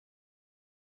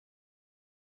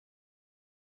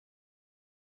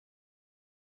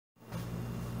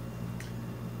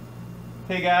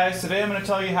Hey guys, today I'm going to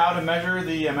tell you how to measure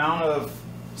the amount of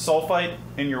sulfite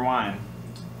in your wine.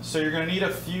 So you're going to need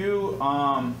a few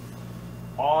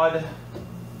odd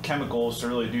chemicals to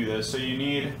really do this. So you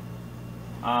need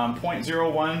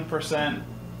 0.01%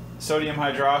 sodium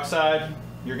hydroxide.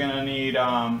 You're going to need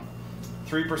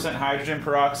 3% hydrogen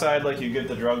peroxide like you get at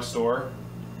the drugstore,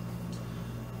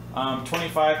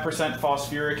 25%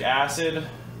 phosphoric acid,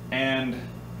 and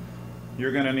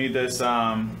you're going to need this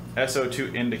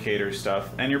SO2 indicator stuff.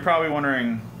 And you're probably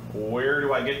wondering, where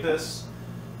do I get this?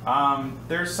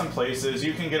 There's some places.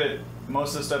 You can get it,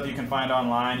 most of the stuff you can find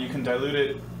online. You can dilute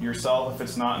it yourself if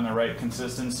it's not in the right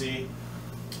consistency.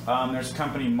 There's a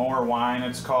company, More Wine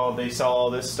it's called. They sell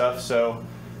all this stuff, so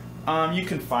you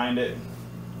can find it.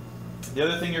 The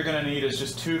other thing you're going to need is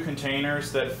just 2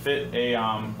 containers that fit a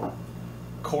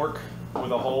cork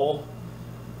with a hole,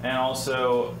 and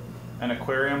also an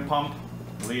aquarium pump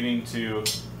leading to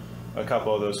a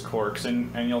couple of those corks,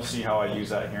 and you'll see how I use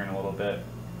that here in a little bit.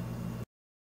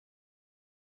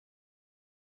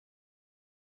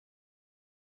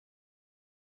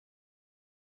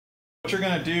 What you're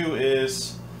going to do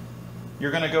is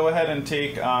you're going to go ahead and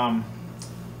take 20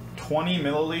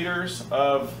 milliliters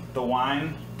of the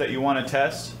wine that you want to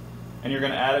test, and you're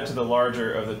going to add it to the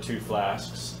larger of the 2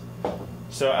 flasks.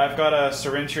 So I've got a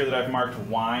syringe here that I've marked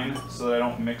wine so that I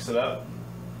don't mix it up.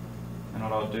 And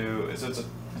what I'll do is it's a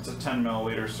 10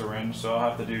 milliliter syringe, so I'll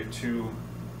have to do two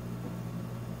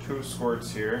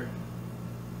squirts here.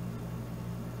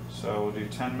 So we'll do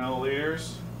 10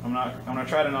 milliliters. I'm gonna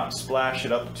try to not splash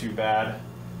it up too bad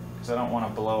because I don't want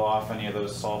to blow off any of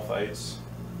those sulfites.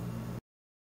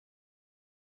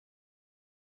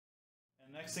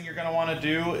 And next thing you're gonna want to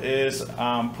do is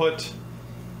put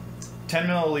 10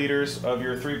 milliliters of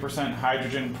your 3%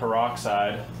 hydrogen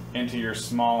peroxide into your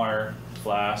smaller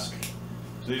flask.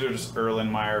 So these are just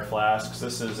Erlenmeyer flasks.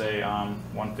 This is a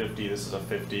 150, this is a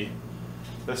 50.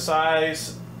 The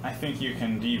size, I think you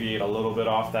can deviate a little bit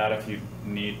off that if you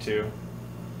need to.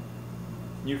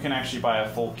 You can actually buy a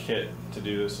full kit to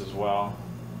do this as well,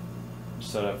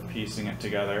 instead of piecing it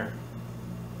together.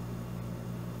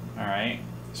 Alright,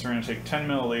 so we're going to take 10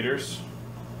 milliliters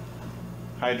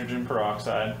hydrogen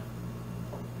peroxide,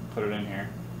 put it in here.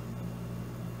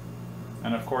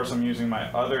 And of course I'm using my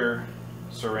other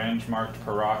syringe marked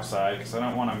peroxide because I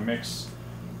don't want to mix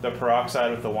the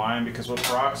peroxide with the wine, because what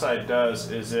peroxide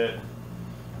does is it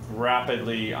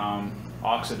rapidly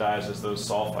oxidizes those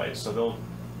sulfites, so they'll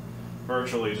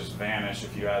virtually just vanish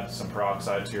if you add some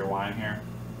peroxide to your wine here.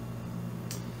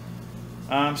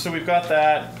 So we've got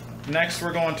that. Next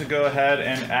we're going to go ahead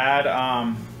and add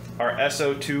our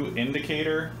SO2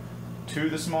 indicator to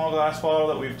the small glass bottle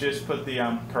that we've just put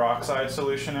the peroxide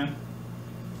solution in.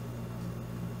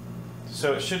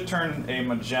 So it should turn a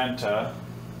magenta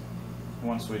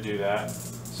once we do that.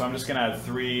 So I'm just going to add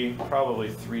probably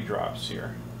three drops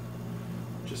here.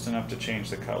 Just enough to change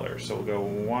the color. So we'll go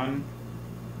 1,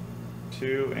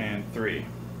 2, and 3.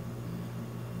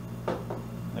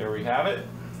 There we have it.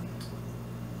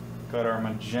 Got our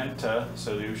magenta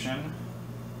solution.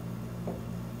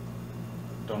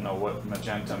 Don't know what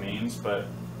magenta means, but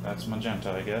that's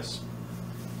magenta, I guess.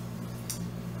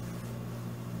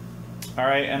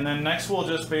 Alright, and then next we'll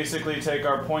just basically take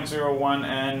our 0.01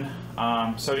 N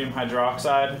sodium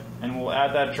hydroxide, and we'll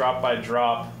add that drop by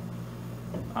drop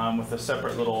with a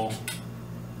separate little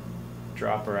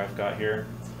dropper I've got here.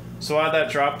 So add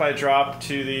that drop by drop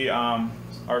to the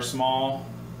our small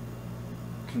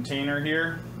container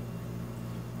here,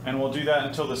 and we'll do that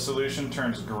until the solution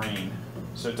turns green.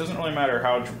 So it doesn't really matter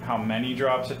how many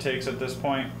drops it takes at this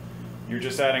point. You're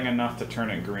just adding enough to turn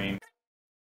it green.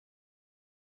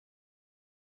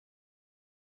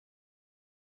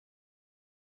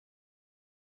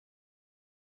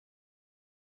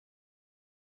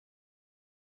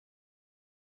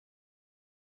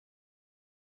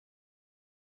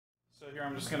 So here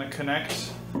I'm just going to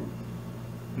connect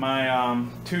my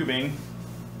tubing,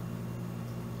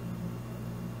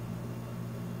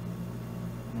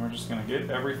 and we're just going to get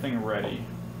everything ready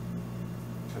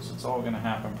because it's all going to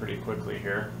happen pretty quickly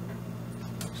here.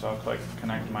 So I'll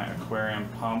connect my aquarium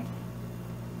pump.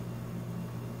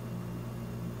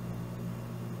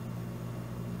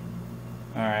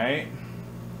 Alright,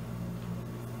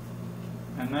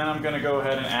 and then I'm going to go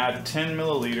ahead and add 10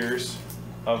 milliliters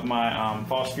of my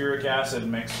phosphoric acid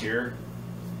mix here,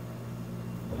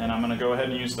 and I'm going to go ahead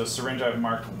and use the syringe I've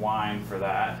marked wine for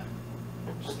that.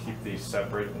 Just keep these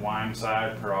separate, wine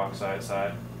side, peroxide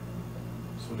side.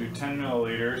 So we'll do 10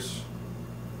 milliliters.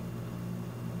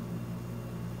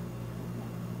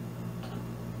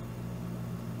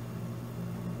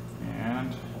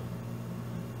 And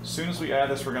soon as we add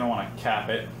this, we're going to want to cap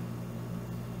it.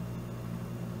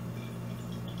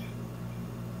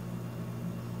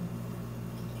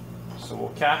 So we'll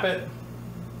cap it,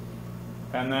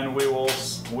 and then we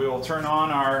will turn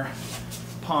on our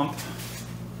pump.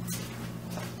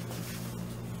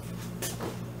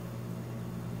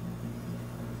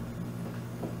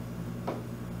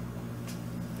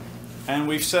 And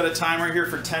we've set a timer here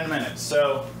for 10 minutes.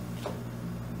 So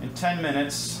in 10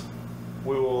 minutes,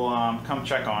 we will come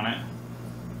check on it.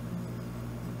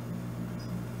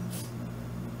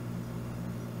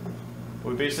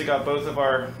 We basically got both of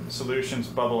our solutions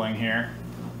bubbling here.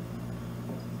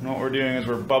 And what we're doing is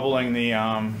we're bubbling the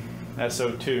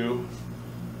SO2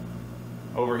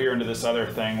 over here into this other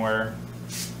thing where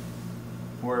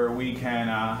we can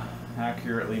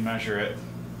accurately measure it.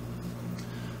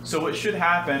 So what should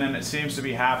happen, and it seems to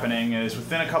be happening, is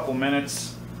within a couple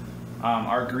minutes,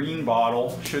 our green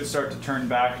bottle should start to turn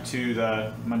back to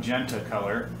the magenta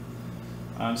color.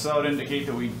 So that would indicate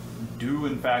that we do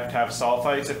in fact have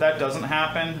sulfites. If that doesn't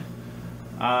happen,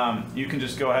 you can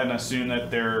just go ahead and assume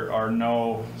that there are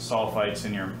no sulfites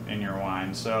in your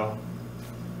wine. So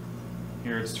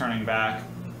here it's turning back,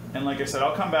 and like I said,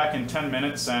 I'll come back in 10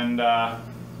 minutes and then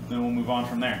we'll move on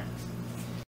from there.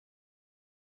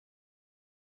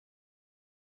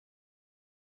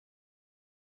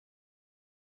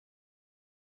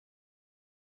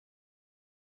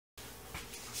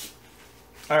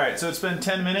 Alright, so it's been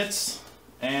 10 minutes,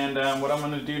 and what I'm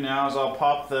going to do now is I'll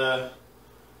pop the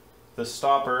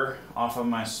stopper off of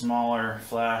my smaller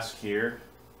flask here,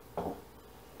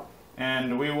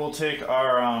 and we will take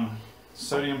our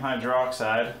sodium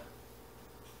hydroxide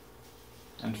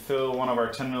and fill one of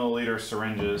our 10 milliliter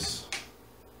syringes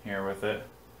here with it.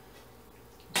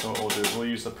 So what we'll do is we'll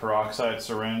use the peroxide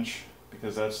syringe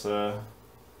because because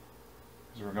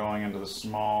we're going into the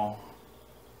small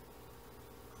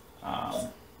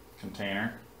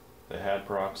container that had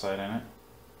peroxide in it.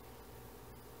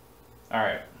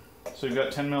 Alright, so we've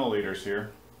got 10 milliliters here.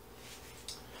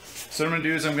 So what I'm going to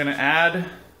do is I'm going to add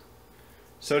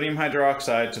sodium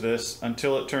hydroxide to this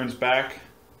until it turns back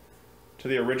to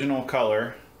the original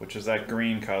color, which is that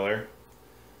green color.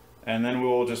 And then we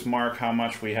will just mark how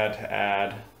much we had to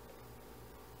add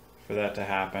for that to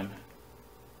happen.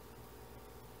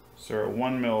 So we're at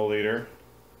 1 milliliter.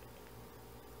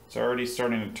 It's already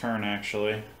starting to turn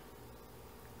actually.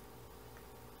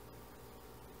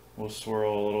 We'll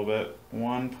swirl a little bit.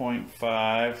 1.5.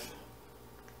 A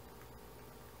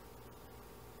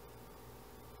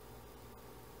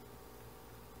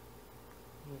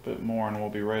little bit more and we'll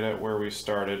be right at where we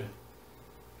started.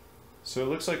 So it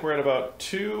looks like we're at about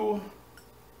 2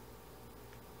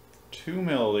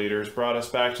 milliliters, brought us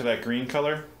back to that green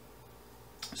color.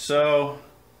 So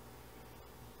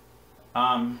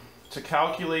to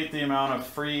calculate the amount of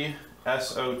free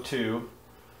SO2,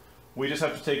 we just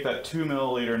have to take that 2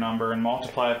 milliliter number and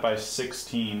multiply it by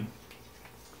 16.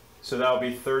 So that will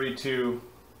be 32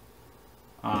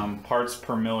 parts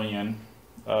per million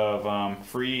of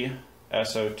free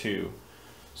SO2.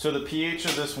 So the pH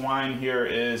of this wine here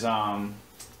is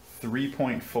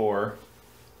 3.4,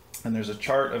 and there's a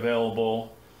chart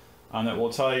available that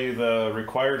will tell you the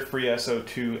required free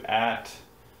SO2 at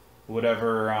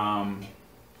whatever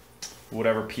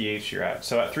pH you're at.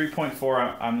 So at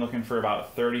 3.4, I'm looking for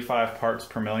about 35 parts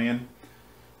per million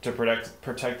to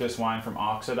protect this wine from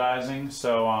oxidizing.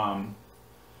 So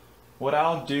what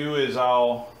I'll do is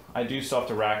I do still have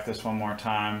to rack this one more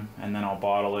time, and then I'll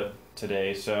bottle it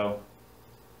today. So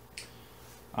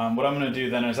what I'm going to do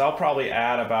then is I'll probably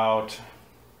add about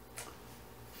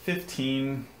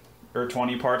 15 or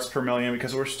 20 parts per million,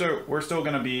 because we're still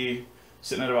going to be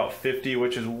sitting at about 50,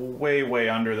 which is way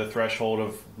under the threshold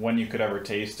of when you could ever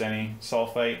taste any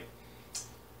sulfite.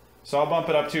 So I'll bump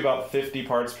it up to about 50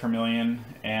 parts per million,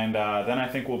 and then I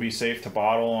think we'll be safe to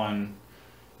bottle and,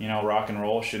 you know, rock and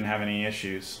roll. Shouldn't have any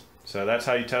issues. So that's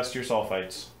how you test your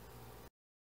sulfites.